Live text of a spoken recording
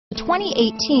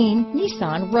2018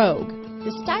 Nissan Rogue.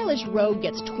 The stylish Rogue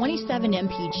gets 27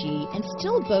 mpg and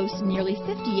still boasts nearly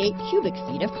 58 cubic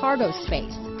feet of cargo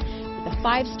space. With a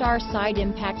 5-star side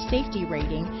impact safety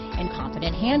rating and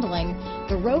confident handling,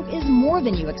 the Rogue is more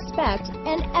than you expect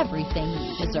and everything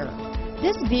you deserve.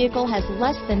 This vehicle has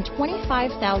less than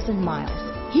 25,000 miles.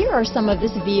 Here are some of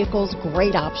this vehicle's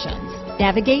great options: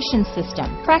 navigation system,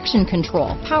 traction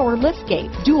control, power liftgate,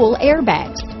 dual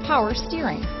airbags, power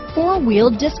steering, 4-wheel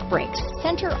disc brakes,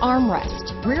 center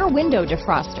armrest, rear window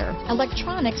defroster,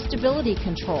 electronic stability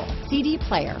control, CD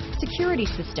player, security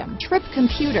system, trip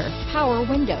computer, power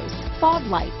windows, fog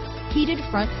lights, heated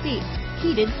front seats,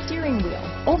 heated steering wheel,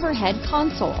 overhead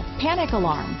console, panic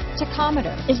alarm,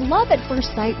 tachometer. Is love at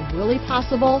first sight really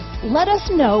possible? Let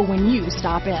us know when you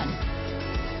stop in.